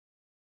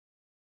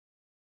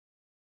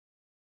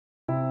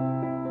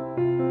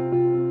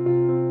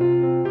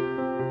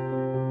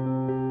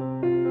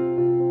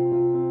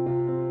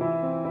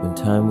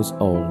When time was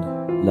old,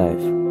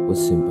 life was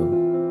simple.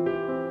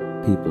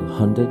 People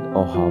hunted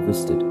or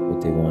harvested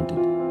what they wanted,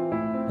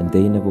 and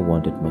they never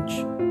wanted much.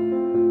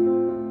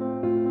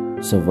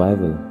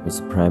 Survival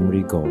was the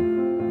primary goal,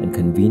 and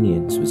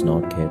convenience was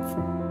not cared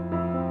for.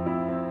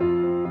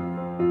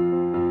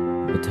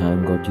 But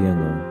time got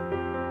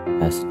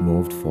younger as it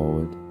moved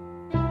forward.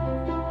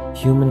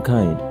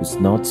 Humankind was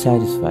not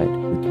satisfied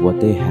with what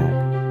they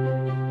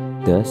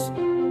had. Thus,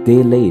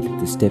 they laid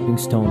the stepping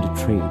stone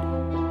to trade,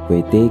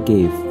 where they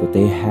gave what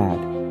they had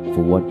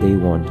for what they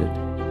wanted.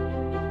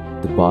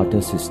 The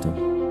barter system.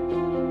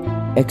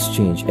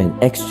 Exchange and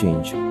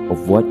exchange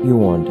of what you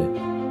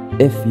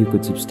wanted. If you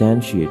could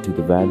substantiate to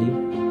the value,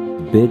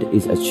 the bid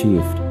is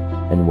achieved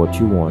and what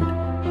you want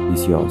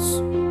is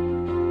yours.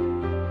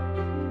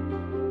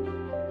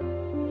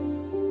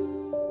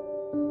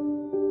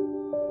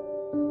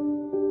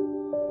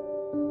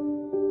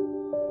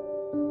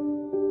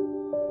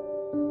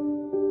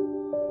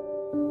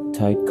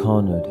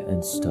 Tight-cornered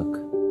and stuck.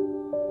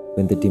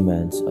 When the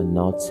demands are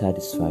not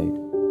satisfied,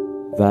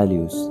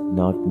 values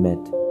not met,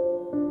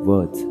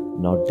 worth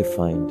not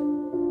defined,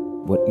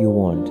 what you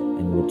want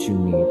and what you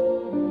need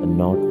are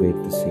not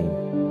weighed the same.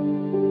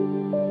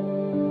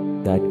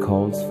 That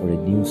calls for a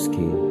new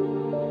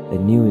scale, a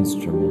new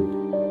instrument,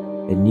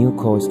 a new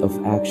course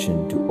of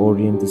action to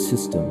orient the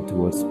system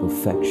towards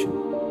perfection.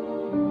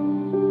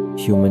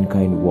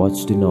 Humankind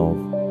watched in awe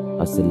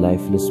as the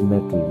lifeless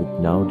metal would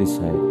now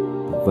decide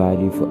the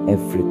value for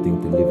everything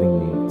the living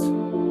needs.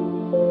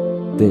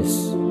 This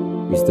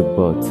is the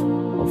birth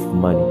of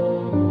money.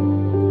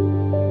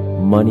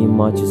 Money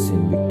marches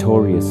in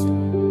victoriously.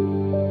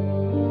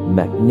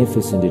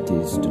 Magnificent it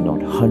is to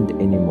not hunt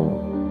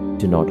anymore,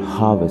 to not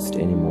harvest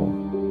anymore.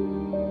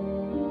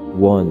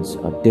 Wants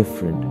are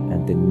different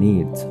and the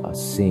needs are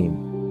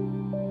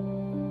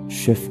same,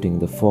 shifting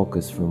the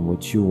focus from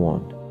what you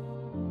want.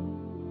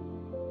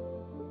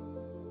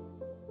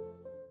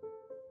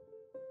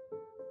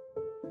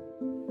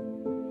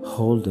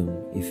 Hold him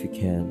if you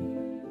can.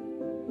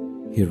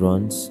 He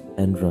runs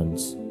and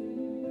runs,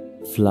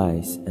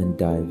 flies and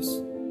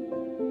dives,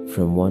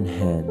 from one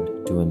hand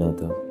to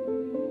another.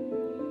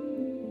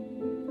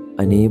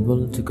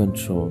 Unable to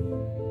control,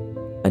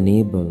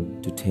 unable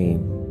to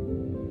tame,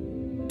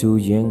 too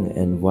young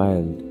and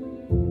wild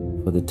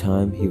for the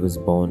time he was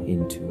born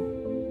into.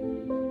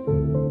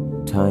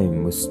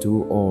 Time was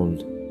too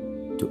old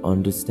to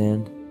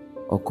understand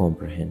or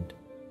comprehend.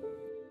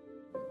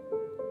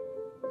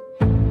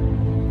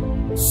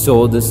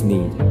 Saw this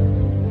need.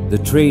 The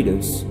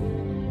traders,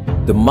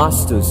 the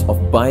masters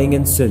of buying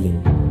and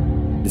selling,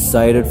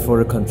 decided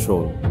for a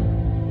control.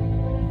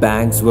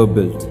 Banks were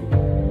built.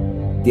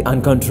 The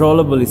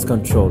uncontrollable is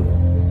controlled.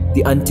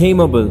 The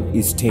untamable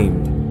is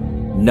tamed.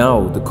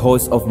 Now the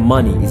course of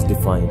money is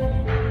defined.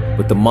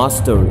 But the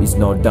master is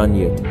not done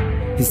yet.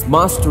 His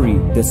mastery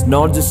does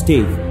not just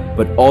take,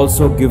 but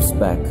also gives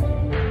back.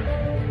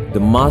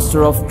 The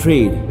master of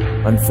trade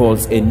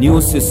unfolds a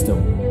new system.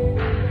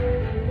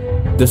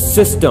 The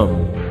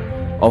system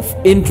of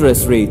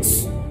interest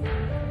rates.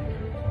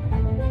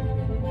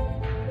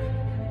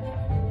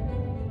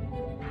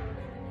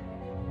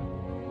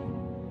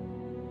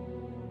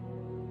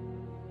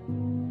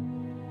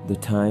 The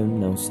time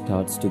now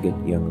starts to get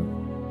younger.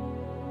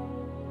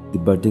 The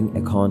budding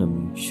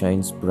economy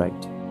shines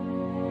bright,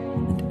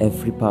 and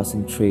every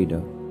passing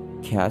trader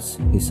casts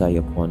his eye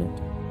upon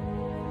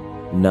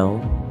it.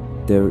 Now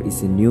there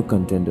is a new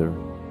contender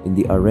in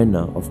the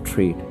arena of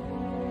trade,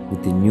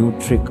 with a new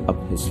trick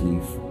up his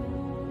sleeve.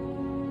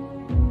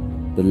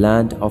 The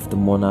land of the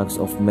monarchs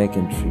of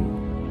merchantry,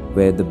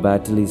 where the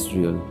battle is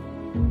real,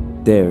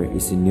 there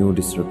is a new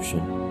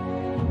disruption.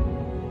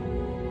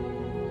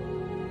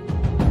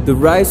 The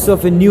rise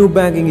of a new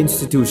banking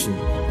institution,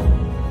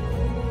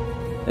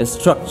 a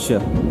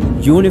structure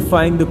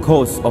unifying the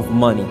course of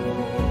money.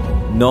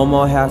 No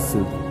more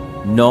hassle,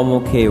 no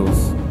more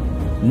chaos,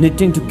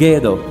 knitting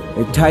together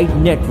a tight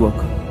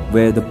network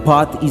where the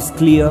path is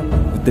clear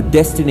with the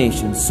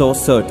destination so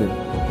certain,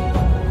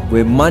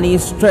 where money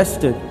is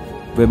trusted,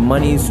 where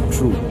money is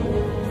true.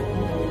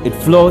 It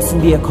flows in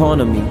the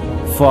economy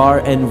far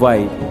and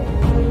wide.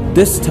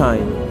 This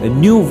time a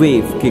new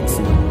wave kicks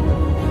in.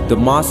 The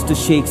master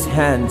shakes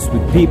hands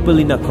with people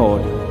in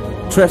accord,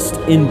 trust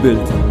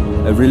inbuilt,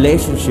 a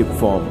relationship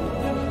formed,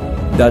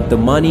 that the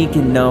money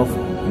can now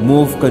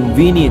move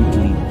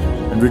conveniently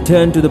and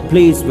return to the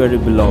place where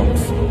it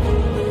belongs.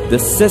 The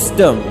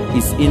system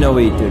is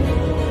innovated.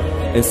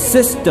 A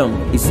system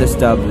is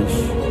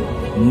established.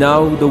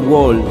 Now the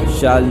world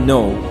shall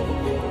know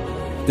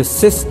the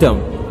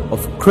system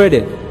of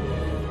credit.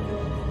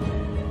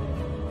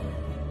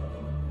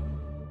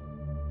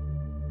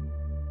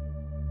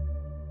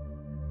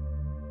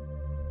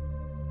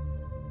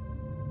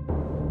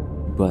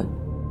 But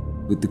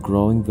with the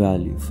growing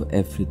value for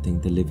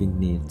everything the living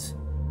needs,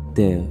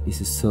 there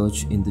is a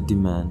surge in the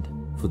demand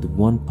for the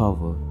one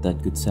power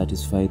that could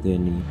satisfy their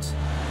needs.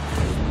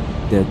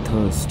 Their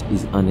thirst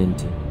is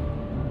unending.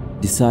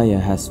 Desire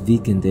has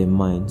weakened their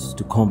minds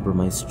to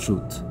compromise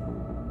truth.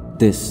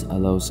 This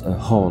allows a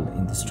hole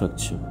in the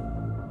structure.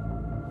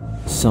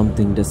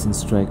 Something doesn't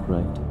strike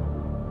right.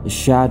 A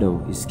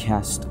shadow is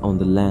cast on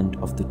the land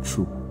of the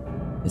true,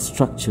 a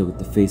structure with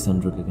the face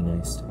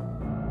unrecognized.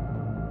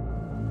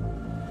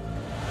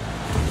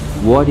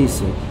 What is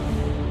it?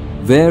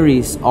 Where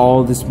is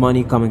all this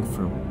money coming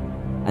from?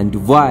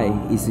 And why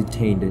is it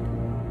tainted?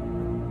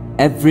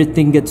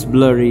 Everything gets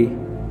blurry,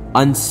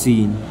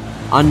 unseen,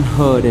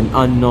 unheard and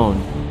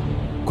unknown.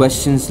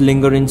 Questions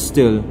lingering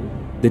still,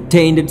 the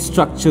tainted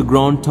structure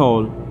grown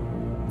tall.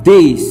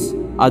 These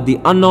are the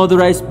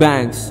unauthorized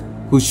banks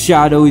whose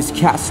shadow is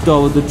cast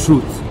over the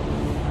truth.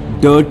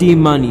 Dirty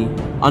money,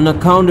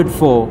 unaccounted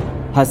for,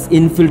 has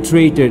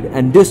infiltrated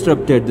and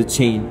disrupted the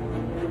chain.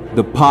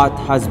 The path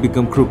has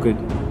become crooked.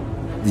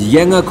 The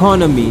young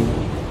economy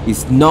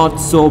is not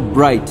so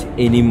bright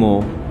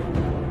anymore.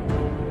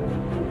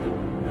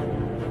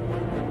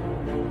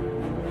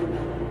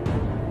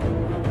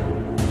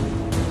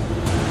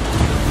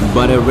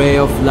 But a ray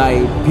of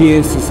light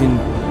pierces in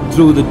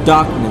through the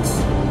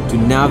darkness to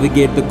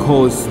navigate the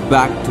course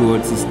back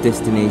towards its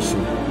destination,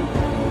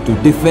 to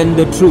defend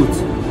the truth,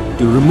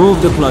 to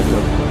remove the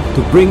clutter,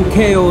 to bring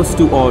chaos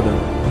to order.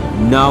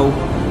 Now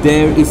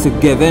there is a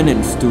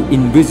governance to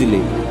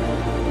invigilate.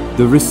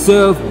 The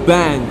Reserve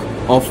Bank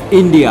of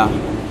India.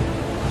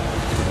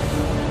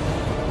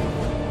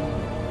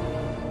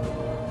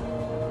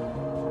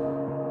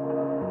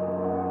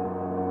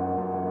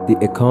 The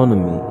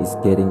economy is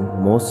getting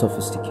more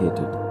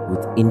sophisticated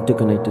with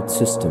interconnected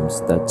systems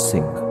that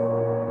sync,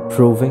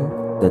 proving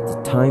that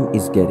the time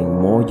is getting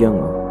more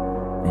younger,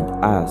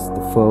 and as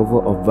the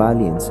fervor of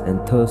valiance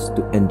and thirst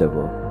to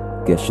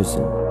endeavor gushes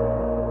in.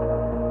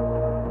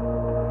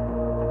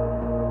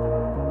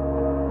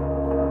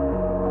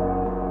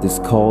 This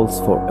calls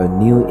for a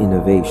new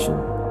innovation,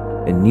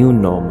 a new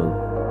normal,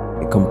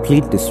 a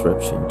complete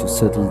disruption to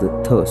settle the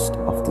thirst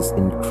of this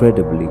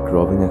incredibly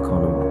growing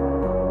economy.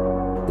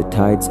 The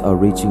tides are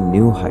reaching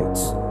new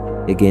heights.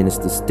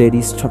 Against the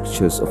steady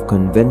structures of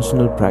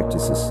conventional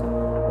practices,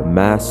 a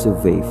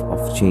massive wave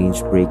of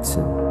change breaks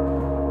in.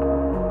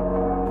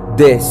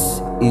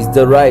 This is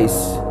the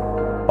rise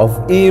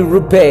of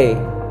e-rupee.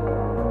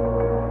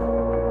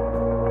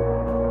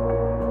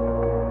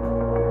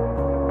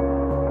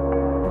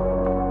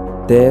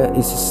 There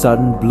is a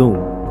sudden bloom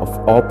of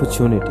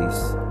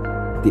opportunities,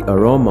 the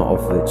aroma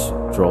of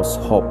which draws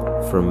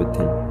hope from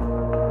within.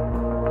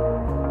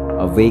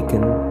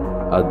 Awaken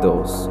are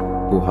those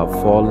who have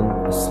fallen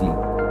asleep.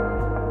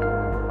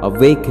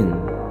 Awaken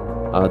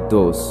are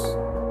those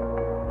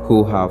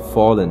who have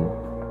fallen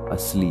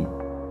asleep.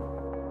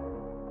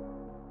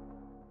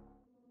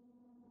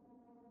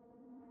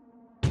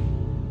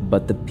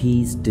 But the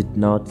peace did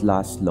not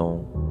last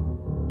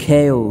long.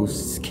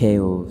 Chaos,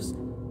 chaos,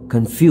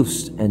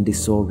 confused and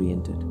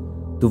disoriented.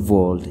 The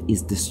world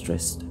is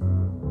distressed.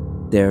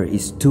 There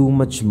is too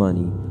much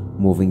money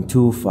moving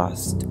too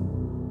fast.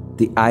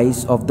 The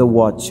eyes of the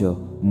watcher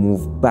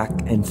move back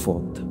and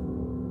forth.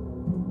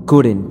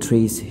 Couldn't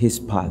trace his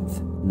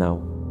path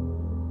now.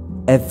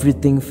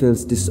 Everything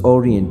feels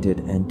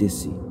disoriented and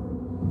dizzy.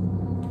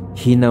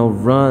 He now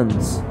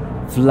runs,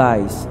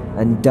 flies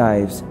and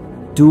dives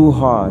too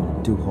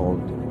hard to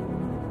hold.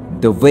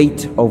 The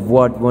weight of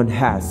what one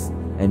has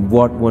and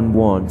what one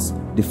wants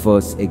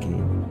differs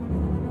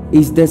again.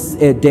 Is this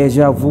a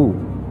deja vu,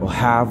 or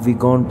have we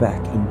gone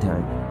back in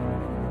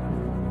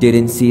time?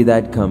 Didn't see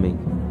that coming.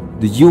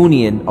 The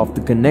union of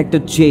the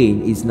connected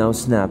chain is now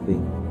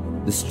snapping.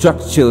 The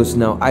structures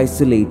now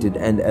isolated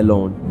and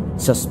alone,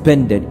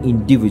 suspended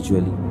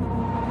individually.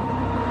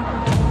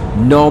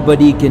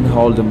 Nobody can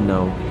hold them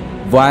now.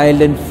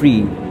 Wild and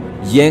free,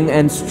 young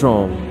and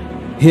strong.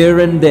 Here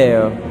and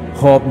there,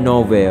 hope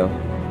nowhere.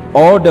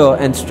 Order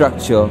and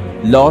structure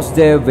lost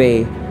their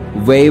way,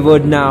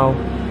 wavered now,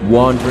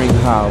 wandering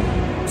how.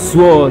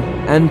 Swirl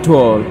and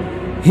twirl,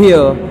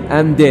 here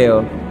and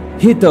there,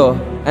 hither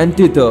and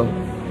thither.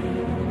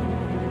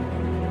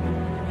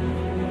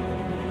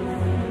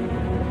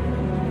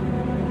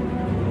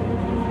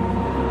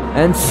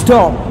 And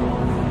stop.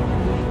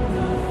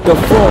 The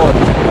fall.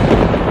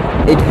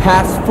 It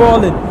has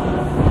fallen.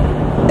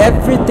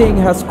 Everything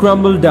has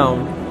crumbled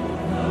down.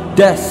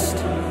 Dust,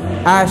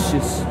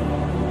 ashes,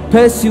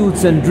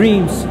 pursuits and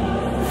dreams,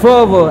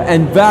 fervor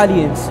and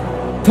valiance,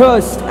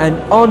 thirst and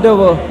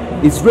endeavor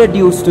is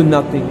reduced to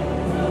nothing.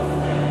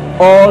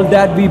 All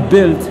that we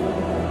built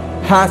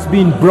has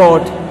been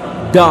brought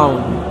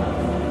down.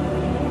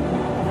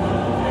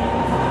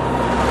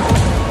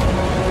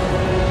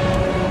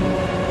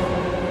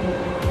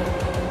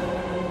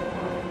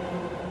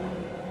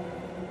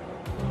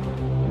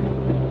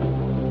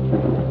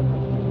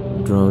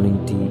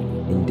 Drowning deep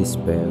in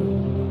despair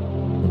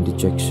and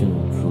dejection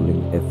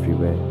ruling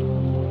everywhere.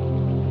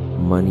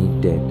 Money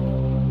dead,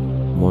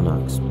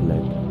 monarchs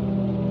bled.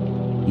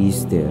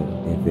 Is there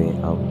a way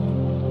out?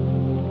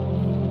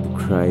 The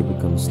cry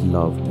becomes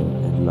louder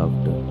and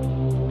louder,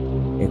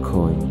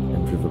 echoing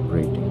and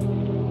reverberating.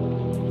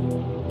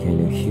 Can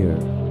you hear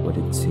what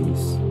it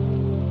says?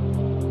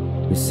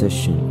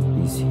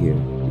 Recession is here,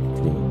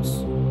 it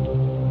claims.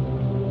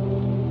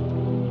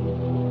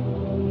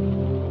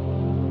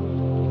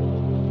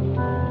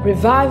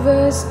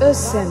 Revivers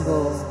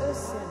assemble,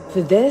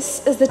 for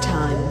this is the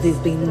time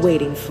they've been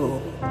waiting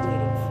for.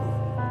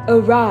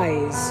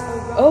 Arise,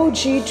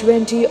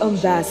 OG20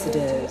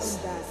 ambassadors,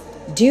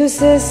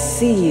 Deuces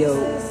CEO,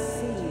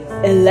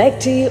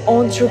 Electi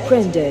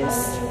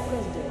entrepreneurs,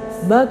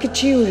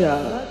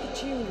 Mercatura,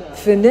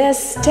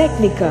 Finesse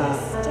Technica,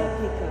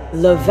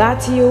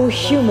 Lavatio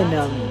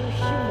Humanum,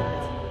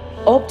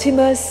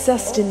 Optimus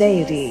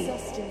Sustainati,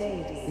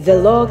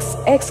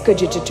 Velox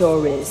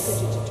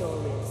Excogitatoris,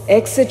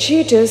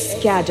 Exercitus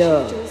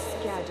Cador,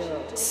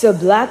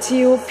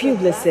 Sublatio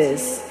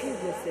Publicis,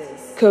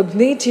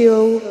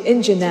 Cognitio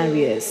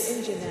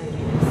Ingeniarius.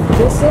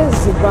 This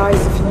is the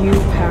rise of a new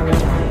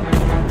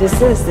paradigm. This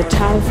is the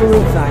time for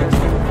revival,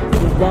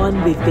 the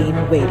one we've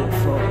been waiting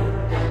for.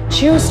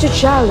 Choose to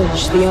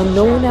challenge the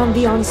unknown and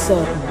the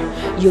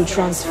uncertain. You'll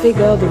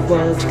transfigure the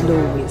world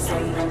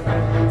gloriously.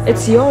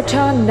 It's your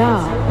turn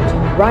now.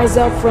 Rise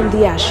up from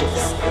the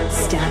ashes.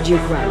 Stand your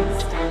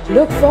ground.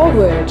 Look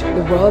forward.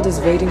 The world is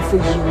waiting for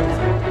you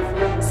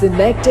now.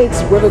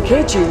 Synectics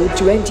Revocatio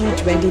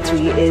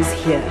 2023 is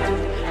here.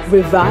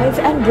 Revive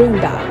and bring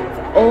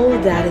back all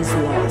that is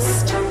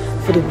lost,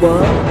 for the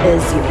world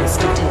is yours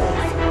to take.